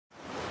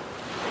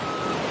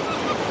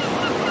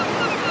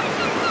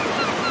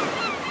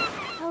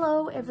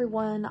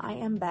everyone, I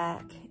am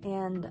back,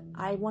 and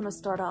I want to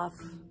start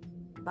off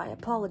by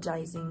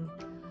apologizing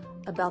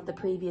about the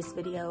previous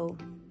video.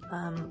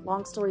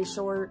 Long story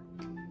short,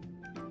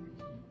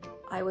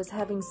 I was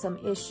having some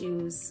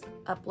issues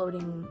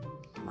uploading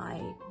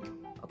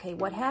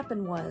what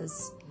happened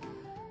was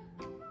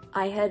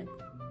I had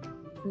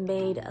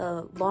made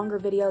a longer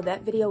video.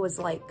 That video was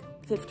like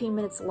 15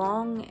 minutes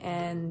long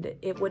and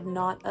it would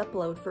not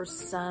upload for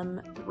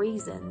some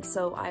reason.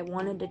 So I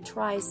wanted to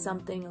try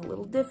something a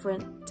little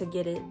different to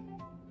get it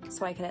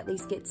so I could at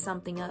least get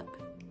something up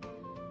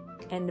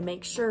and to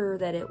make sure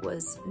that it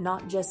was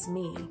not just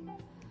me.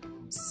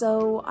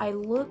 So I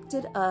looked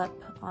it up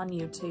on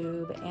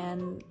YouTube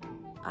and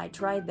I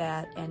tried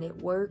that and it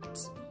worked.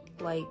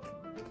 Like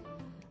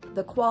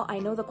I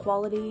know the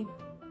quality.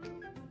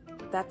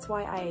 That's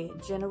why I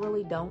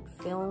generally don't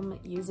film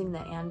using the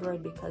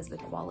Android, because the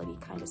quality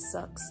kind of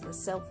sucks. The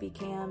selfie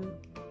cam,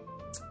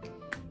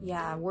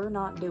 yeah, we're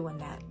not doing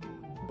that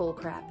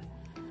bullcrap.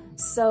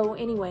 So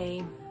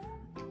anyway,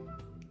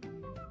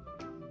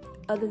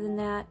 other than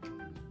that,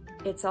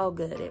 it's all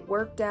good. It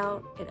worked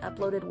out. It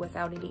uploaded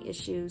without any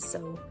issues,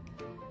 so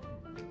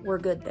we're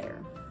good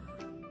there.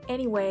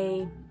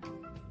 Anyway,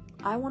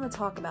 I want to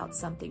talk about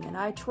something, and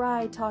I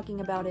tried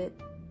talking about it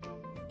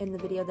in the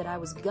video that I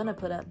was gonna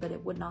put up, but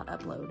it would not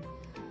upload.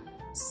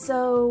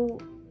 So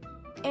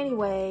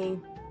anyway,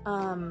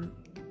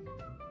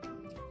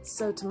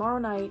 so tomorrow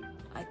night,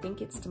 I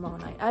think it's tomorrow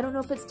night. I don't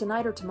know if it's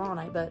tonight or tomorrow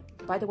night, but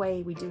by the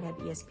way, we do have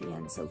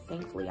ESPN, so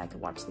thankfully I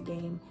could watch the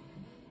game.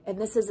 And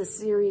this is a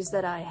series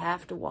that I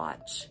have to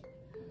watch.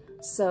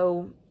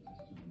 So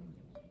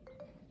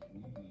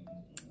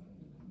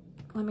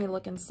let me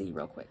look and see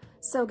real quick.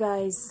 So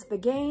guys, the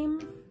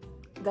game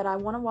that I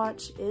want to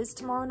watch is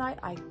tomorrow night.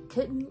 I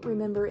couldn't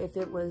remember if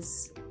it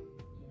was,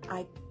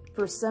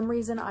 for some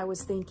reason I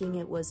was thinking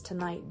it was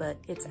tonight, but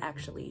it's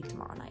actually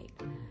tomorrow night.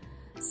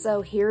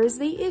 So here is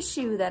the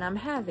issue that I'm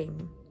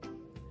having.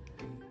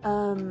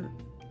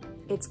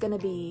 It's gonna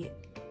be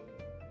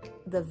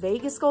the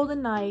Vegas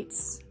Golden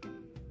Knights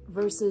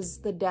versus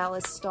the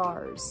Dallas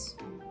Stars.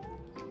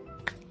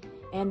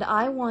 And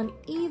I want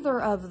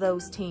either of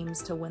those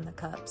teams to win the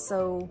cup.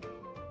 So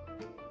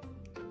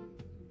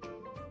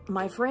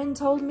my friend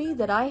told me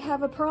that I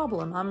have a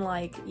problem. I'm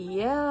like,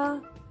 yeah,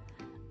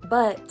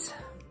 but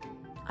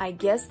I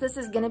guess this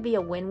is going to be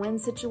a win-win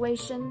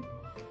situation.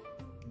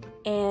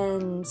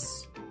 And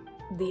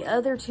the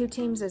other two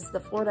teams is the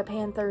Florida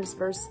Panthers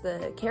versus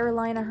the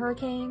Carolina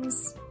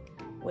Hurricanes,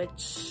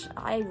 which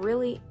I've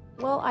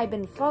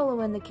been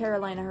following the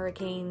Carolina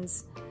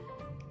Hurricanes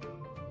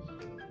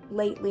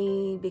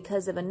lately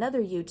because of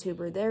another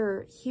YouTuber.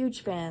 They're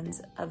huge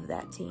fans of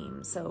that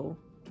team, so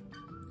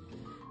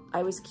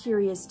I was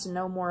curious to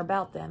know more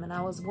about them, and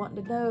I was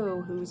wanting to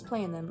know who's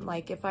playing them.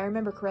 Like, if I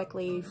remember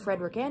correctly,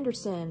 Frederick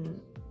Anderson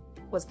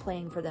was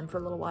playing for them for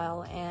a little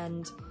while,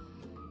 and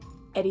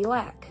Eddie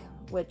Lack,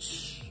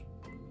 which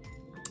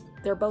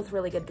they're both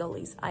really good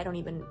goalies. I don't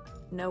even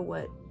know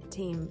what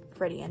team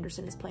Freddie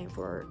Anderson is playing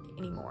for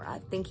anymore. I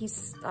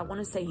want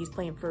to say he's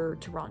playing for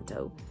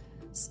Toronto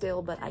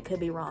still, but I could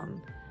be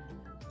wrong.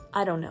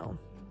 I don't know.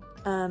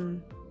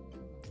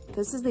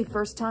 This is the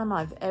first time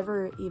I've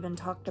ever even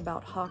talked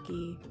about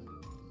hockey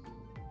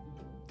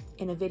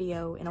in a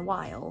video in a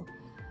while.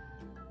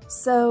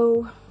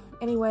 So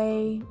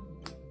anyway,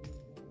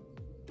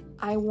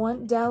 I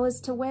want Dallas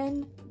to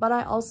win, but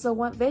I also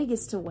want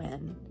Vegas to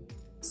win.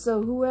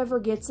 So whoever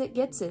gets it,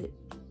 gets it.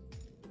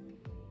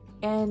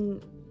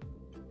 And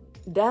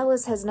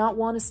Dallas has not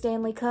won a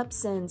Stanley Cup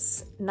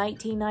since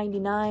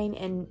 1999,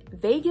 and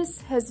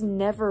Vegas has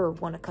never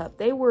won a cup.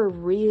 They were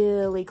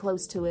really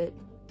close to it.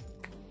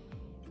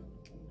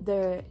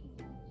 They're,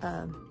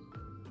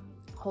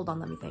 hold on,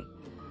 let me think.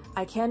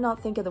 I cannot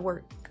think of the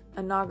word.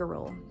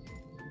 Inaugurals.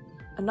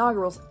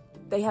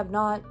 They have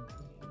not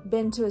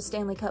been to a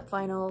Stanley Cup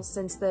final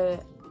since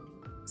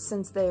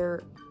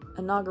their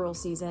inaugural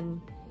season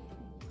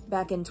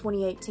back in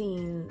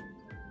 2018,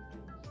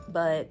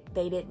 but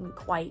they didn't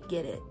quite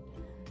get it.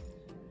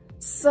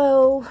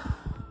 So,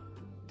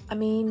 I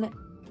mean,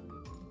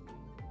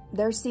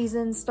 their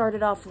season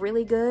started off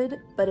really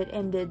good, but it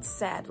ended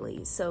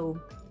sadly.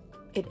 So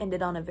it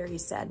ended on a very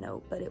sad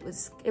note, but it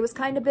was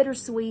kind of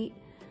bittersweet.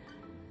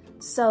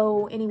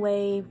 So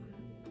anyway,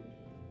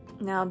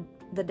 now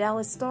the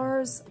Dallas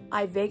Stars,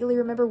 I vaguely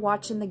remember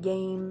watching the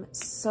game,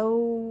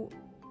 so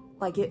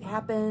like it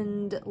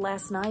happened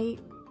last night.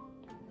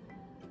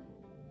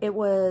 It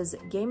was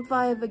Game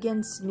 5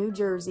 against New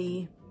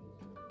Jersey,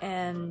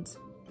 and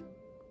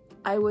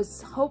I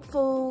was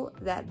hopeful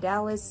that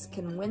Dallas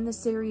can win the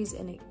series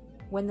and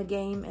win the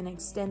game and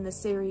extend the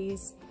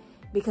series,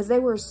 because they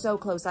were so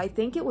close. I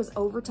think it was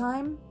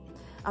overtime.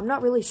 I'm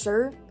not really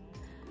sure.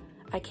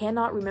 I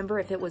cannot remember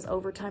if it was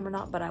overtime or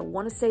not, but I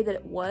want to say that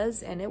it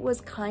was, and it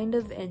was kind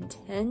of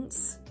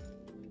intense.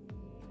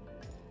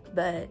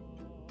 But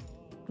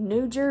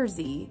New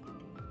Jersey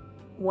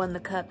won the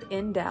cup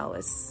in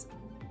Dallas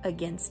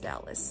against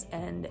Dallas,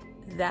 and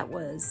that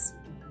was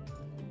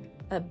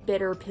a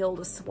bitter pill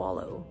to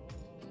swallow.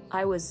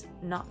 I was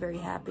not very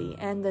happy.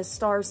 And the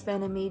Stars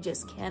fan in me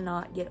just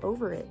cannot get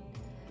over it.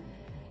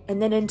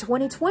 And then in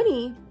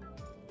 2020,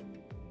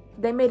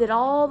 they made it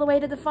all the way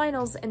to the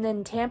finals, and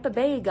then Tampa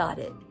Bay got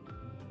it.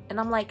 And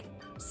I'm like,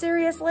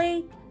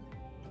 seriously?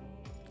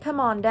 Come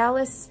on,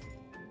 Dallas.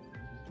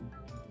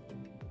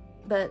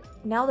 But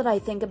now that I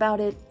think about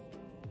it,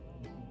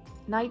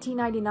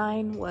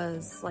 1999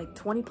 was like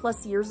 20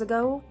 plus years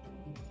ago,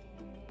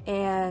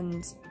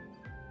 and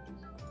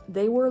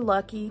they were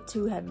lucky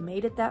to have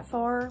made it that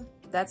far.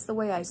 That's the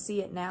way I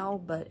see it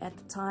now, but at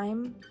the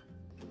time,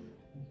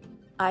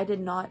 I did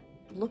not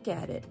look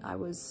at it. I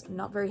was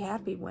not very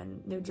happy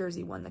when New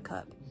Jersey won the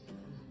cup.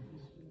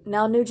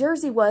 Now, New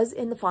Jersey was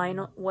in the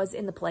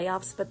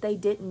playoffs, but they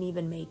didn't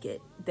even make it.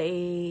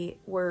 They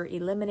were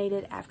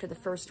eliminated after the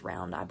first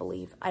round, I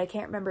believe. I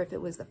can't remember if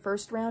it was the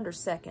first round or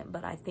second,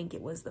 but I think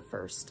it was the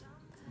first.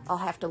 I'll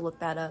have to look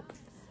that up.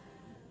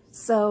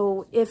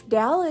 So, if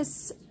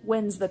Dallas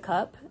wins the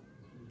cup,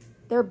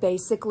 they're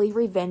basically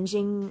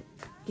revenging,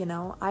 you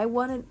know, I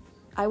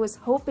was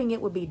hoping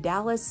it would be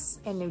Dallas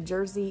and New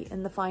Jersey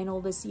in the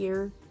final this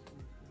year,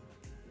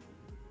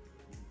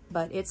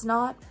 but it's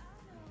not.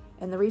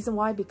 And the reason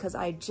why, because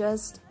I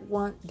just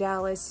want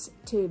Dallas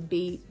to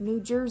beat New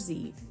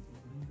Jersey.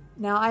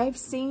 Now, I've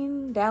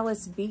seen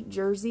Dallas beat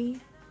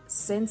Jersey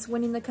since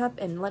winning the cup,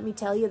 and let me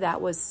tell you,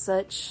 that was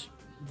such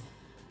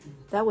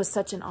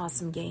an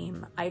awesome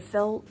game. I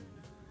felt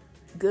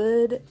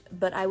good,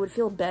 but I would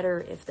feel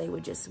better if they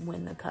would just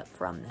win the cup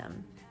from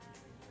them.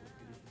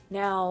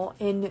 Now,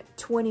 in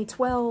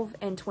 2012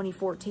 and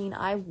 2014,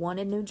 I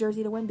wanted New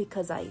Jersey to win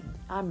because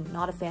I'm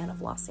not a fan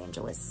of Los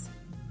Angeles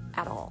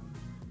at all.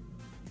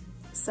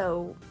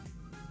 So,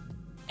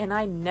 and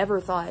I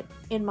never thought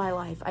in my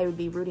life I would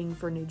be rooting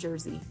for New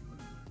Jersey.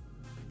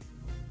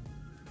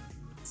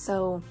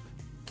 So,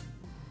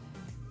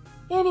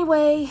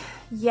 anyway,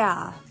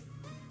 yeah,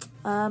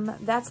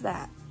 that's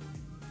that.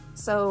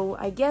 So,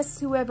 I guess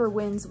whoever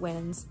wins,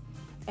 wins.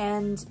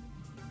 And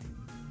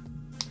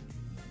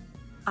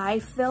I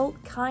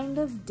felt kind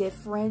of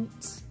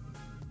different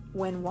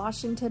when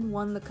Washington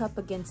won the cup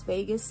against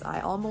Vegas.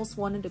 I almost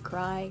wanted to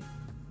cry.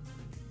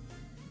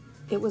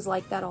 It was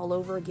like that all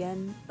over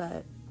again,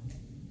 but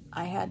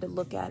I had to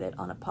look at it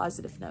on a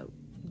positive note.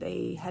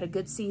 They had a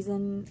good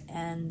season,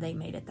 and they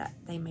made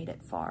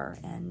it far.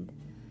 And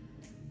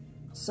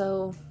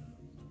so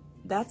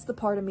that's the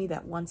part of me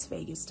that wants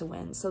Vegas to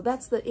win. So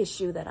that's the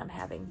issue that I'm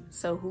having.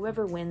 So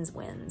whoever wins,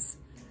 wins.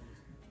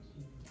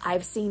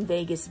 I've seen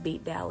Vegas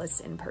beat Dallas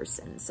in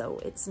person, so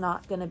it's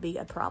not going to be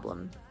a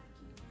problem.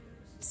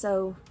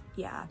 So,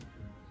 yeah.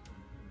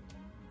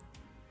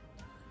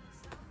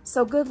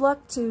 So good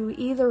luck to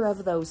either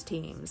of those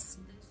teams.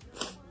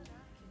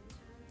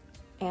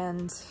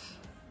 And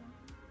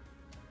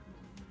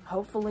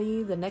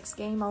hopefully the next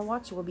game I'll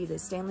watch will be the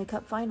Stanley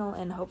Cup final,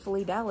 and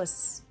hopefully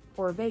Dallas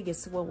or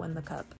Vegas will win the cup.